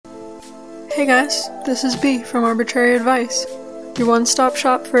Hey guys, this is B from Arbitrary Advice, your one-stop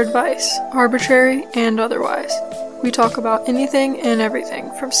shop for advice, arbitrary and otherwise. We talk about anything and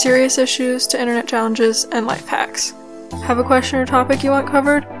everything, from serious issues to internet challenges and life hacks. Have a question or topic you want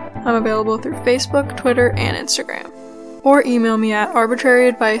covered? I'm available through Facebook, Twitter, and Instagram. Or email me at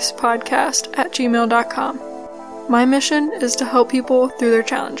arbitraryadvicepodcast@gmail.com. My mission is to help people through their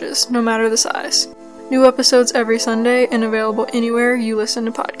challenges, no matter the size. New episodes every Sunday and available anywhere you listen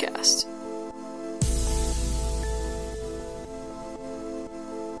to podcasts.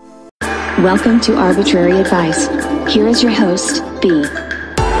 Welcome to Arbitrary Advice. Here is your host, B.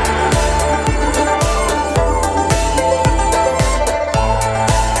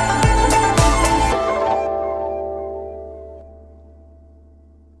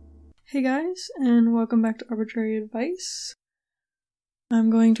 Hey guys, and welcome back to Arbitrary Advice. I'm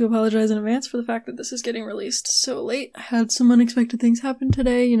going to apologize in advance for the fact that this is getting released so late. I had some unexpected things happen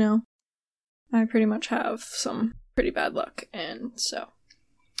today, I pretty much have some pretty bad luck, and so,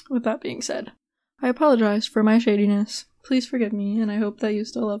 with that being said, I apologize for my shadiness. Please forgive me, and I hope that you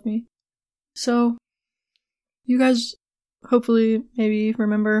still love me. So, you guys hopefully maybe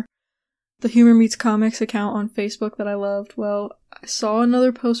remember the Humor Meets Comics account on Facebook that I loved. Well, I saw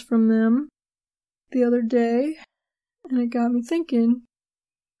another post from them the other day, and it got me thinking,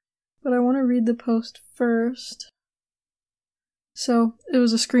 but I want to read the post first. So, it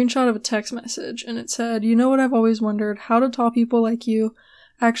was a screenshot of a text message, and it said, "You know what I've always wondered? How do tall people like you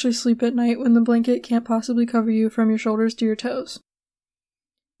actually sleep at night when the blanket can't possibly cover you from your shoulders to your toes?"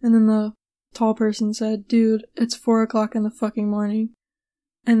 And then the tall person said, "Dude, it's 4 o'clock in the fucking morning."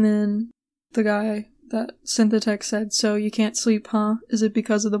 And then the guy that sent the text said, "So you can't sleep, huh? Is it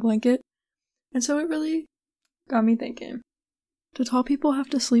because of the blanket?" And so it really got me thinking. Do tall people have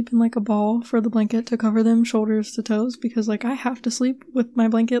to sleep in like a ball for the blanket to cover them shoulders to toes? Because I have to sleep with my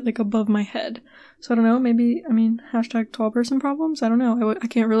blanket above my head. So I don't know, maybe, hashtag tall person problems? I don't know, I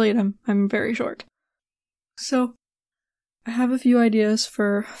can't relate, I'm very short. So, I have a few ideas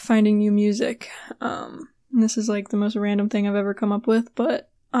for finding new music. And this is the most random thing I've ever come up with,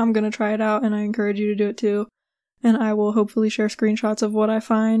 but I'm gonna try it out and I encourage you to do it too. And I will hopefully share screenshots of what I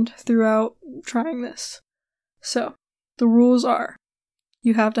find throughout trying this. So, the rules are,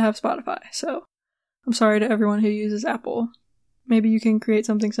 you have to have Spotify, so I'm sorry to everyone who uses Apple. Maybe you can create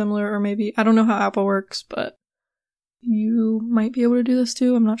something similar, or maybe, I don't know how Apple works, but you might be able to do this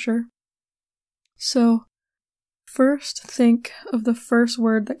too, I'm not sure. So, first think of the first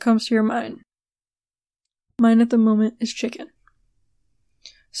word that comes to your mind. Mine at the moment is chicken.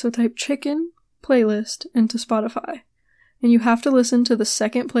 So type chicken playlist into Spotify. And you have to listen to the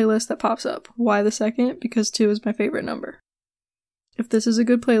second playlist that pops up. Why the second? Because 2 is my favorite number. If this is a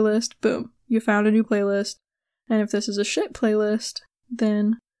good playlist, boom, you found a new playlist. And if this is a shit playlist,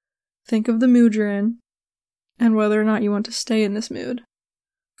 then think of the mood you're in and whether or not you want to stay in this mood.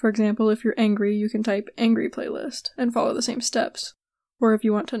 For example, if you're angry, you can type angry playlist and follow the same steps. Or if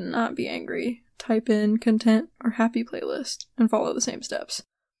you want to not be angry, type in content or happy playlist and follow the same steps.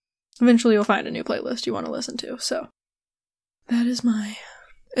 Eventually you'll find a new playlist you want to listen to, so that is my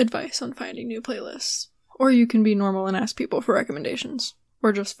advice on finding new playlists. Or you can be normal and ask people for recommendations.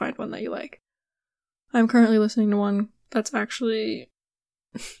 Or just find one that you like. I'm currently listening to one that's actually...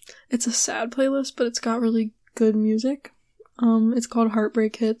 it's a sad playlist, but it's got really good music. It's called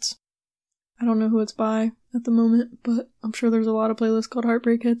Heartbreak Hits. I don't know who it's by at the moment, but I'm sure there's a lot of playlists called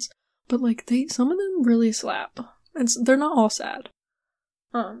Heartbreak Hits. But some of them really slap. They're not all sad.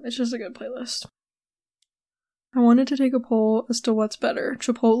 It's just a good playlist. I wanted to take a poll as to what's better,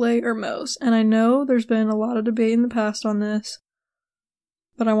 Chipotle or Moe's, and I know there's been a lot of debate in the past on this,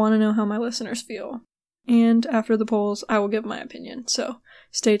 but I want to know how my listeners feel. And after the polls, I will give my opinion, so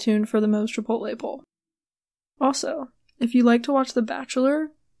stay tuned for the Moe's Chipotle poll. Also, if you like to watch The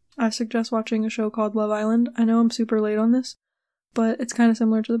Bachelor, I suggest watching a show called Love Island. I know I'm super late on this, but it's kind of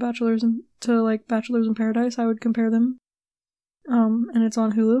similar to Bachelors in Paradise. I would compare them. And it's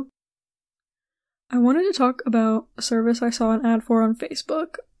on Hulu. I wanted to talk about a service I saw an ad for on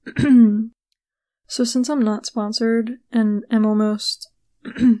Facebook. So since I'm not sponsored and am almost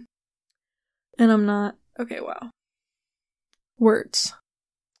and I'm not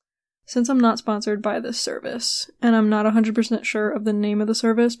Since I'm not sponsored by this service and I'm not 100% sure of the name of the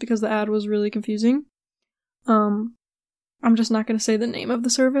service because the ad was really confusing, I'm just not going to say the name of the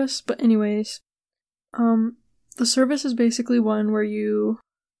service, but anyways, the service is basically one where you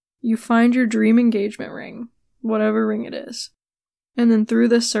find your dream engagement ring, whatever ring it is, and then through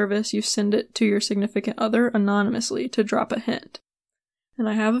this service you send it to your significant other anonymously to drop a hint. And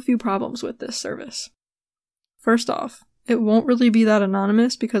I have a few problems with this service. First off, it won't really be that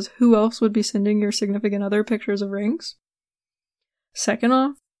anonymous because who else would be sending your significant other pictures of rings? Second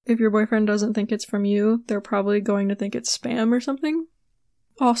off, if your boyfriend doesn't think it's from you, they're probably going to think it's spam or something.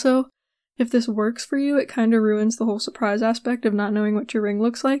 Also, if this works for you, it kind of ruins the whole surprise aspect of not knowing what your ring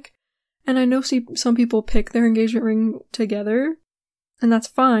looks like. And I know some people pick their engagement ring together, and that's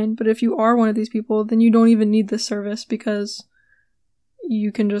fine, but if you are one of these people, then you don't even need this service because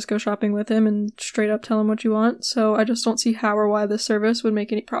you can just go shopping with him and straight up tell him what you want. So I just don't see how or why this service would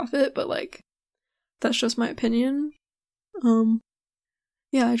make any profit, but like, that's just my opinion.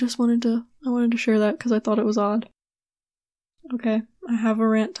 Yeah, I wanted to share that because I thought it was odd. Okay, I have a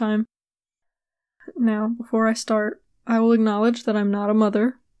rant time. Now, before I start, I will acknowledge that I'm not a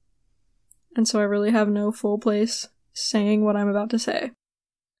mother, and so I really have no full place saying what I'm about to say.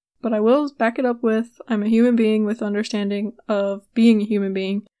 But I will back it up with, I'm a human being with understanding of being a human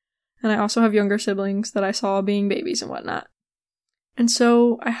being, and I also have younger siblings that I saw being babies and whatnot. And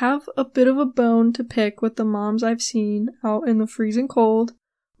so I have a bit of a bone to pick with the moms I've seen out in the freezing cold,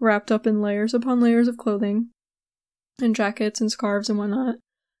 wrapped up in layers upon layers of clothing, and jackets and scarves and whatnot,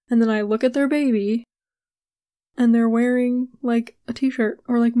 and then I look at their baby, and they're wearing, like, a t-shirt,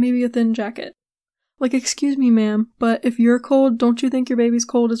 or, like, maybe a thin jacket. Like, excuse me, ma'am, but if you're cold, don't you think your baby's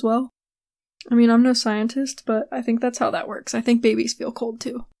cold as well? I mean, I'm no scientist, but I think that's how that works. I think babies feel cold,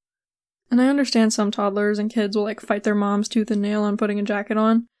 too. And I understand some toddlers and kids will, like, fight their moms tooth and nail on putting a jacket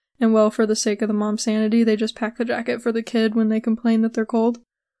on, and well, for the sake of the mom's sanity, they just pack the jacket for the kid when they complain that they're cold.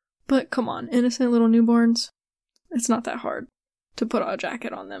 But come on, innocent little newborns, it's not that hard to put a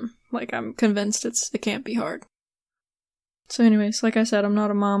jacket on them. Like, I'm convinced it can't be hard. So anyways, like I said, I'm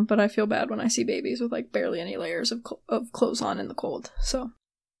not a mom, but I feel bad when I see babies with, like, barely any layers of clothes on in the cold. So,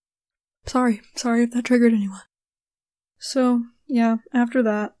 sorry if that triggered anyone. So, yeah, after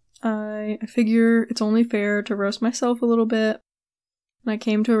that, I figure it's only fair to roast myself a little bit, and I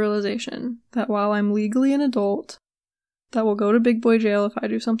came to a realization that while I'm legally an adult that will go to big boy jail if I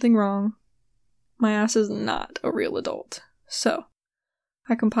do something wrong, my ass is not a real adult. So,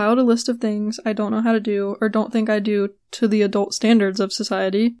 I compiled a list of things I don't know how to do or don't think I do to the adult standards of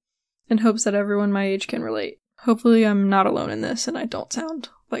society in hopes that everyone my age can relate. Hopefully I'm not alone in this and I don't sound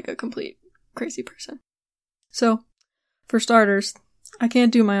like a complete crazy person. So, for starters, I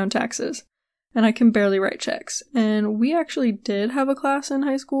can't do my own taxes, and I can barely write checks. And we actually did have a class in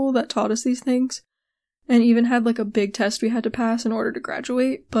high school that taught us these things, and even had like a big test we had to pass in order to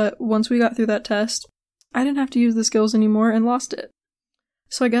graduate, but once we got through that test, I didn't have to use the skills anymore and lost it.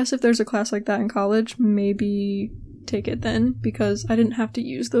 So I guess if there's a class like that in college, maybe take it then, because I didn't have to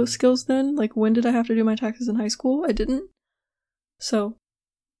use those skills then. Like, when did I have to do my taxes in high school? I didn't. So,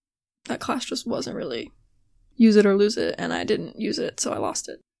 that class just wasn't really use it or lose it, and I didn't use it, so I lost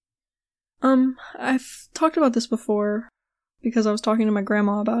it. I've talked about this before, because I was talking to my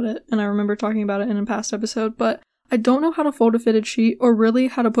grandma about it, and I remember talking about it in a past episode, but I don't know how to fold a fitted sheet, or really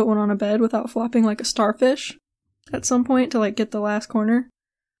how to put one on a bed without flopping like a starfish at some point to, like, get the last corner.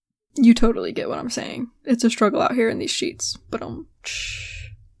 You totally get what I'm saying. It's a struggle out here in these sheets, but I'm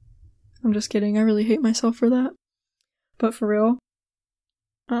just kidding. I really hate myself for that. But for real,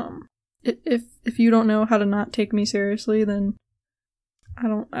 if you don't know how to not take me seriously, then I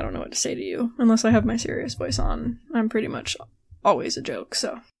don't know what to say to you. Unless I have my serious voice on, I'm pretty much always a joke,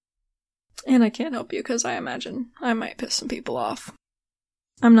 so. And I can't help you because I imagine I might piss some people off.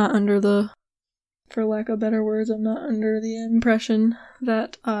 I'm not under for lack of better words, I'm not under the impression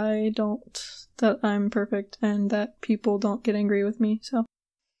that I'm perfect and that people don't get angry with me, so.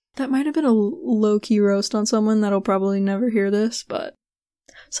 That might have been a low-key roast on someone that'll probably never hear this, but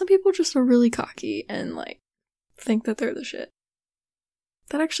some people just are really cocky and, like, think that they're the shit.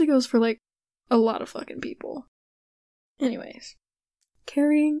 That actually goes for, like, a lot of fucking people. Anyways,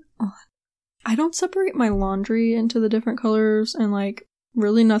 carrying on. I don't separate my laundry into the different colors, and, like,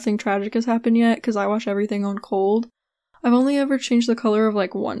 really nothing tragic has happened yet, because I wash everything on cold. I've only ever changed the color of,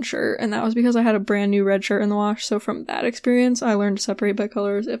 like, one shirt, and that was because I had a brand new red shirt in the wash, so from that experience, I learned to separate by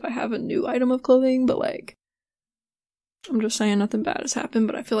colors if I have a new item of clothing, but, like, I'm just saying nothing bad has happened,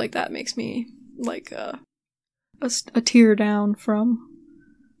 but I feel like that makes me, like, a tier down from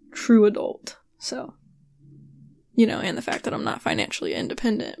true adult, so, you know, and the fact that I'm not financially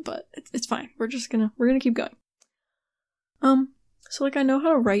independent, but it's fine, we're gonna keep going. So, like, I know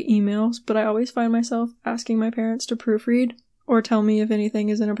how to write emails, but I always find myself asking my parents to proofread or tell me if anything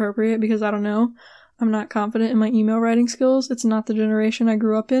is inappropriate because I don't know. I'm not confident in my email writing skills. It's not the generation I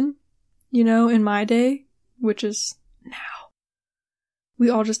grew up in. You know, in my day, which is now, we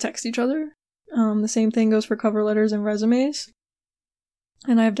all just text each other. The same thing goes for cover letters and resumes.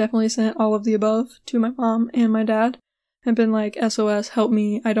 And I've definitely sent all of the above to my mom and my dad and been like, SOS, help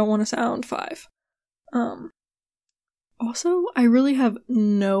me, I don't want to sound 5. Also, I really have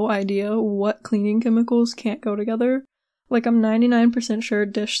no idea what cleaning chemicals can't go together. Like, I'm 99% sure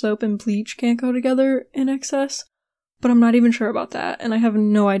dish soap and bleach can't go together in excess, but I'm not even sure about that, and I have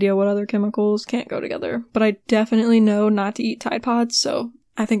no idea what other chemicals can't go together. But I definitely know not to eat Tide Pods, so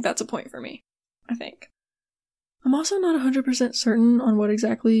I think that's a point for me. I think. I'm also not 100% certain on what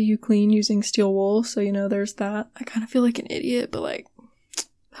exactly you clean using steel wool, so there's that. I kind of feel like an idiot, but like,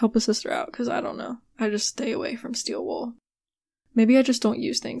 help a sister out, because I don't know. I just stay away from steel wool. Maybe I just don't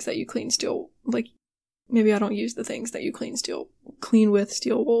use things that you clean steel, like, maybe I don't use the things that you clean with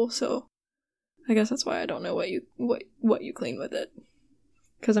steel wool, so I guess that's why I don't know what you clean with it.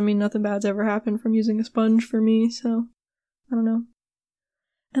 Because, nothing bad's ever happened from using a sponge for me, so I don't know.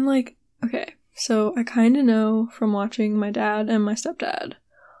 And like, okay, so I kind of know from watching my dad and my stepdad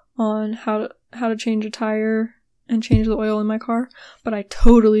on how to change a tire and change the oil in my car, but I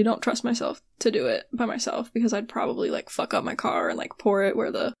totally don't trust myself to do it by myself, because I'd probably like fuck up my car and like pour it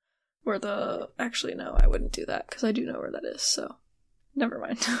where the actually no, I wouldn't do that, because I do know where that is, so never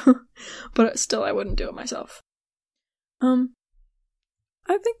mind. But still, I wouldn't do it myself. I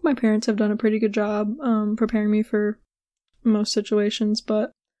think my parents have done a pretty good job preparing me for most situations,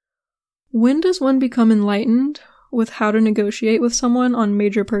 but when does one become enlightened with how to negotiate with someone on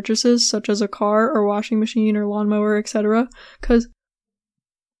major purchases such as a car or washing machine or lawnmower, etc.? Because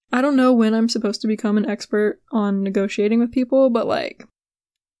I don't know when I'm supposed to become an expert on negotiating with people, but like,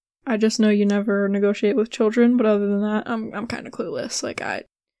 I just know you never negotiate with children, but other than that, I'm kind of clueless. Like, I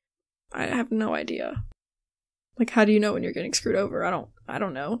have no idea. Like, how do you know when you're getting screwed over? I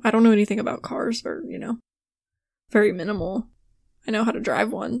don't know. I don't know anything about cars, or, very minimal. I know how to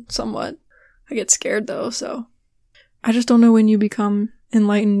drive one, somewhat. I get scared, though, so I just don't know when you become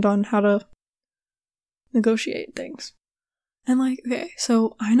enlightened on how to negotiate things. And like, okay,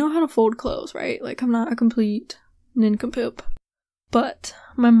 so I know how to fold clothes, right? Like, I'm not a complete nincompoop. But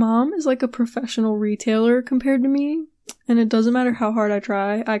my mom is like a professional retailer compared to me, and it doesn't matter how hard I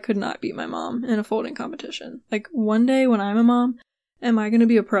try, I could not beat my mom in a folding competition. Like, one day when I'm a mom, am I going to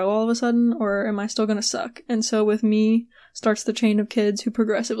be a pro all of a sudden, or am I still going to suck? And so with me starts the chain of kids who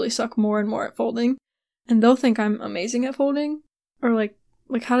progressively suck more and more at folding, and they'll think I'm amazing at folding, or like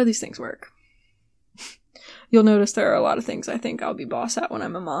how do these things work? You'll notice there are a lot of things I think I'll be boss at when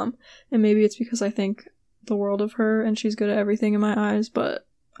I'm a mom, and maybe it's because I think the world of her and she's good at everything in my eyes, but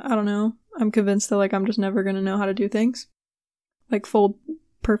I don't know. I'm convinced that like I'm just never going to know how to do things. Like, fold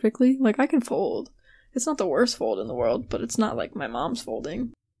perfectly. Like, I can fold. It's not the worst fold in the world, but it's not like my mom's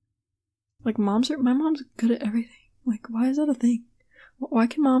folding. Like, my mom's good at everything. Like, why is that a thing? Why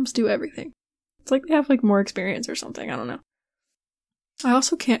can moms do everything? It's like they have like more experience or something, I don't know. I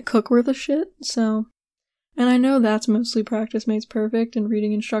also can't cook worth a shit, so, and I know that's mostly practice makes perfect and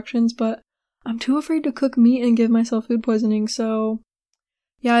reading instructions, but I'm too afraid to cook meat and give myself food poisoning, so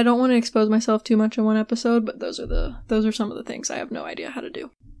yeah, I don't want to expose myself too much in one episode, but those are some of the things I have no idea how to do.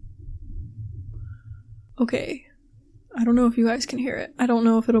 Okay, I don't know if you guys can hear it. I don't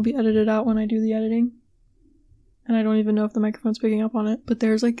know if it'll be edited out when I do the editing, and I don't even know if the microphone's picking up on it, but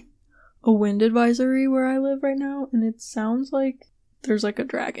there's like a wind advisory where I live right now, and it sounds like there's like a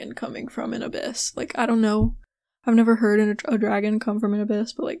dragon coming from an abyss. Like, I don't know. I've never heard a dragon come from an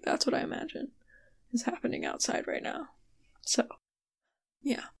abyss, but like, that's what I imagine is happening outside right now. So,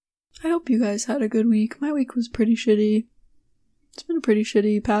 yeah. I hope you guys had a good week. My week was pretty shitty. It's been a pretty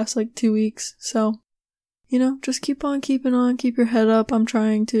shitty past like 2 weeks, so, just keep on keeping on, keep your head up. I'm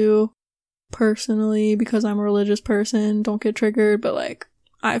trying to, personally, because I'm a religious person, don't get triggered, but like,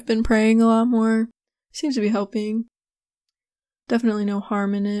 I've been praying a lot more. Seems to be helping. Definitely no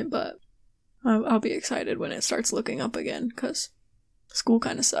harm in it, but I'll be excited when it starts looking up again, because school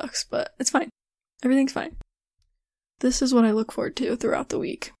kind of sucks, but it's fine. Everything's fine. This is what I look forward to throughout the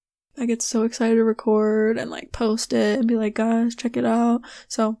week. I get so excited to record and like post it and be like, guys, check it out.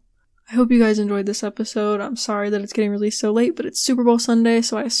 So I hope you guys enjoyed this episode. I'm sorry that it's getting released so late, but it's Super Bowl Sunday,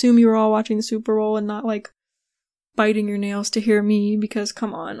 so I assume you were all watching the Super Bowl and not like biting your nails to hear me, because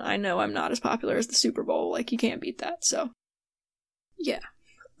come on, I know I'm not as popular as the Super Bowl. Like, you can't beat that, so yeah.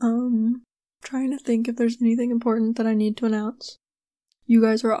 Trying to think if there's anything important that I need to announce. You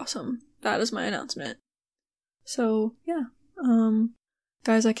guys are awesome. That is my announcement. So, yeah.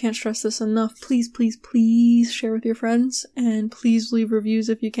 Guys, I can't stress this enough. Please, please, please share with your friends, and please leave reviews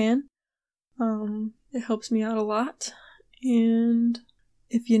if you can. It helps me out a lot. And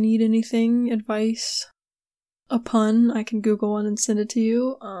if you need anything, advice, a pun, I can Google one and send it to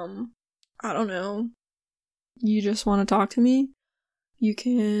you. I don't know. You just want to talk to me? You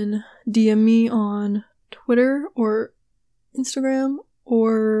can DM me on Twitter or Instagram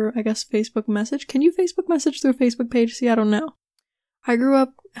or I guess Facebook message. Can you Facebook message through a Facebook page? See, I don't know. I grew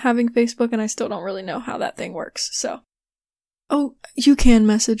up having Facebook and I still don't really know how that thing works, so. Oh, you can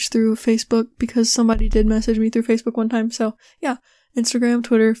message through Facebook because somebody did message me through Facebook one time, so yeah. Instagram,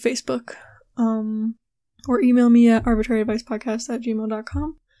 Twitter, Facebook. Or email me at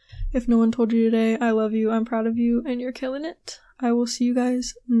arbitraryadvicepodcast@gmail.com. If no one told you today, I love you, I'm proud of you, and you're killing it. I will see you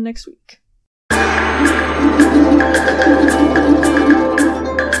guys next week.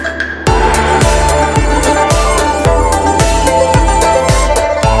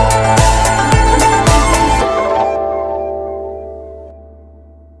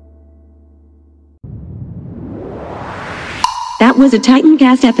 That was a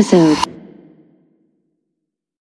Titancast episode.